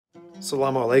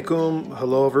Assalamu alaikum.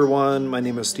 Hello everyone. My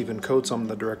name is Stephen Coates. I'm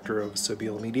the director of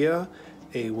Sabeel Media,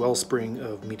 a wellspring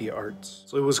of media arts.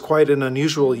 So it was quite an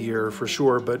unusual year for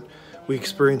sure, but we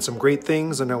experienced some great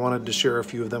things and I wanted to share a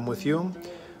few of them with you.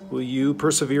 You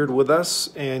persevered with us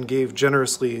and gave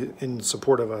generously in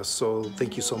support of us, so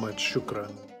thank you so much.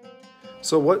 Shukran.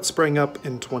 So what sprang up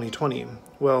in 2020?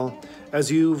 Well,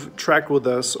 as you've tracked with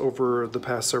us over the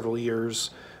past several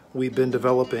years, we've been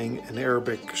developing an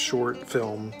Arabic short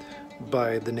film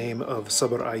by the name of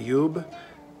Sabr Ayub,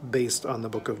 based on the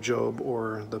book of Job,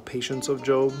 or the patience of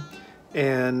Job.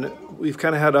 And we've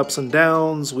kind of had ups and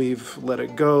downs. We've let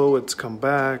it go. It's come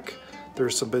back.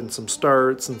 There's been some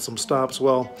starts and some stops.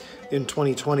 Well, in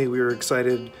 2020, we were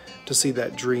excited to see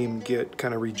that dream get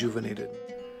kind of rejuvenated.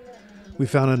 We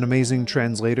found an amazing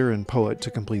translator and poet to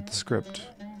complete the script.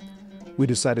 We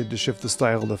decided to shift the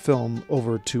style of the film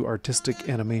over to artistic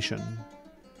animation.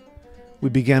 We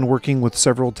began working with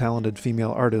several talented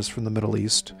female artists from the Middle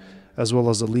East, as well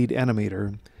as a lead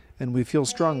animator, and we feel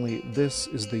strongly this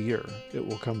is the year it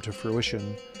will come to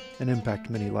fruition and impact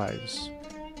many lives.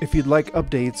 If you'd like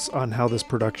updates on how this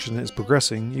production is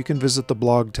progressing, you can visit the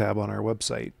blog tab on our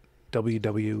website,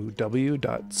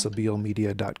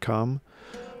 www.sabeelmedia.com,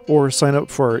 or sign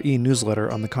up for our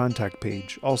e-newsletter on the contact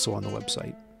page, also on the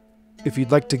website. If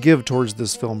you'd like to give towards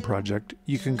this film project,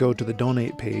 you can go to the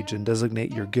donate page and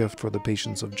designate your gift for the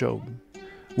patience of Job.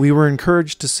 We were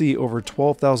encouraged to see over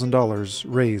 $12,000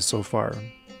 raised so far,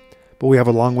 but we have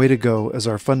a long way to go as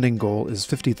our funding goal is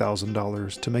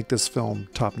 $50,000 to make this film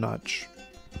top-notch.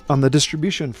 On the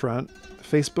distribution front,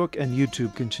 Facebook and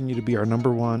YouTube continue to be our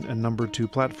number 1 and number 2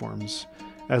 platforms,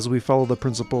 as we follow the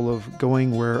principle of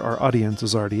going where our audience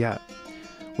is already at.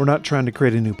 We're not trying to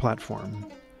create a new platform.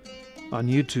 On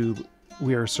YouTube,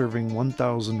 we are serving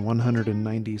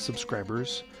 1,190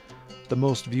 subscribers. The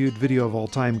most viewed video of all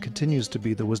time continues to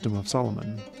be The Wisdom of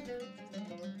Solomon.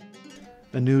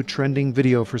 A new trending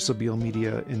video for Sabeel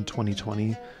Media in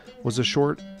 2020 was a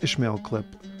short Ishmael clip,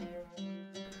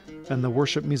 and the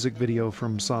worship music video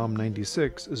from Psalm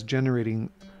 96 is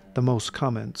generating the most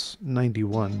comments,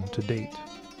 91 to date.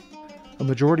 A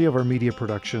majority of our media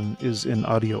production is in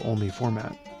audio-only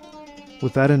format.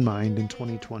 With that in mind, in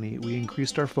 2020, we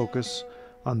increased our focus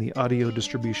on the audio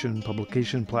distribution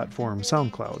publication platform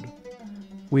SoundCloud.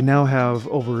 We now have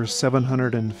over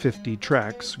 750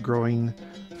 tracks, growing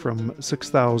from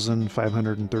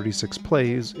 6,536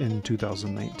 plays in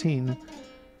 2019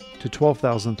 to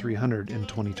 12,300 in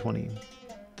 2020.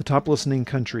 The top listening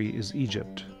country is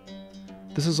Egypt.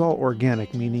 This is all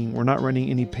organic, meaning we're not running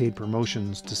any paid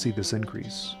promotions to see this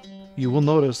increase. You will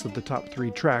notice that the top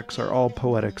 3 tracks are all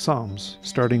poetic psalms,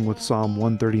 starting with Psalm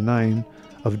 139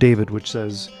 of David, which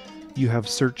says, "You have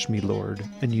searched me, Lord,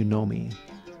 and you know me.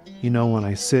 You know when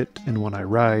I sit and when I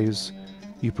rise,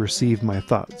 you perceive my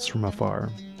thoughts from afar."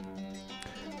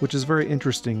 Which is very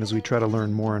interesting as we try to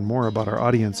learn more and more about our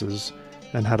audiences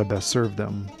and how to best serve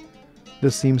them.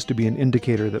 This seems to be an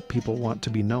indicator that people want to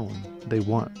be known. They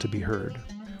want to be heard.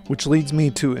 Which leads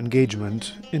me to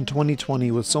engagement. In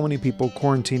 2020, with so many people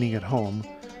quarantining at home,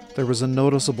 there was a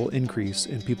noticeable increase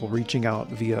in people reaching out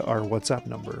via our WhatsApp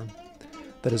number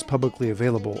that is publicly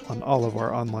available on all of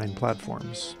our online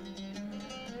platforms.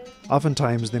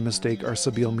 Oftentimes, they mistake our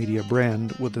Sabeel Media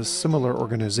brand with a similar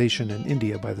organization in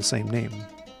India by the same name.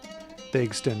 They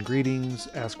extend greetings,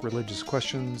 ask religious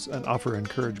questions, and offer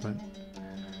encouragement.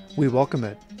 We welcome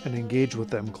it and engage with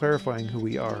them, clarifying who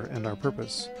we are and our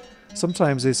purpose.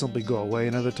 Sometimes they simply go away,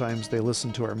 and other times they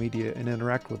listen to our media and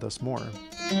interact with us more.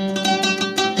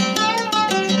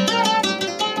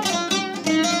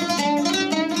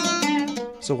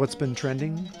 So what's been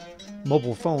trending?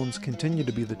 Mobile phones continue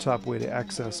to be the top way to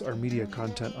access our media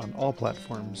content on all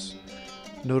platforms.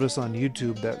 Notice on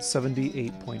YouTube that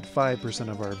 78.5%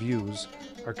 of our views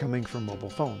are coming from mobile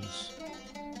phones.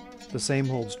 The same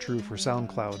holds true for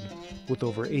SoundCloud, with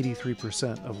over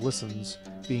 83% of listens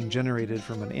being generated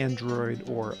from an Android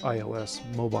or iOS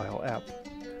mobile app.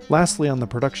 Lastly, on the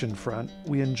production front,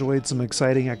 we enjoyed some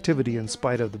exciting activity in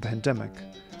spite of the pandemic.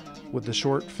 With the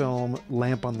short film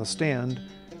Lamp on the Stand,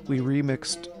 we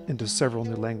remixed into several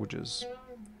new languages.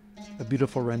 A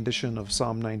beautiful rendition of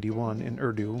Psalm 91 in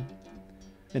Urdu,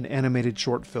 an animated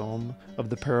short film of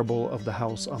the parable of the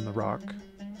house on the rock,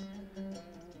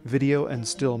 video and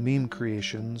still meme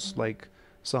creations like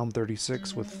Psalm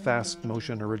 36 with fast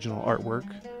motion original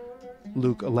artwork,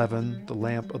 Luke 11, the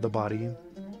lamp of the body,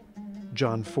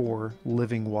 John 4,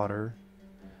 living water,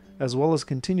 as well as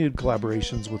continued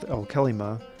collaborations with El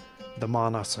Kalima, the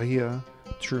Ma'na Sahih,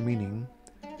 true meaning,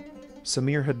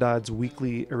 Samir Haddad's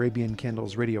weekly Arabian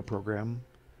Candles radio program,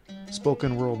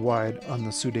 spoken worldwide on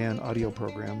the Sudan audio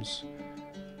programs.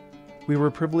 We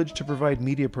were privileged to provide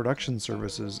media production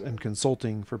services and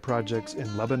consulting for projects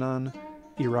in Lebanon,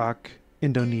 Iraq,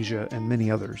 Indonesia, and many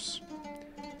others.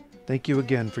 Thank you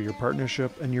again for your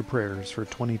partnership and your prayers for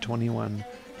 2021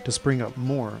 to spring up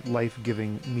more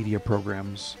life-giving media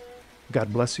programs.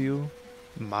 God bless you.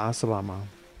 Ma salama.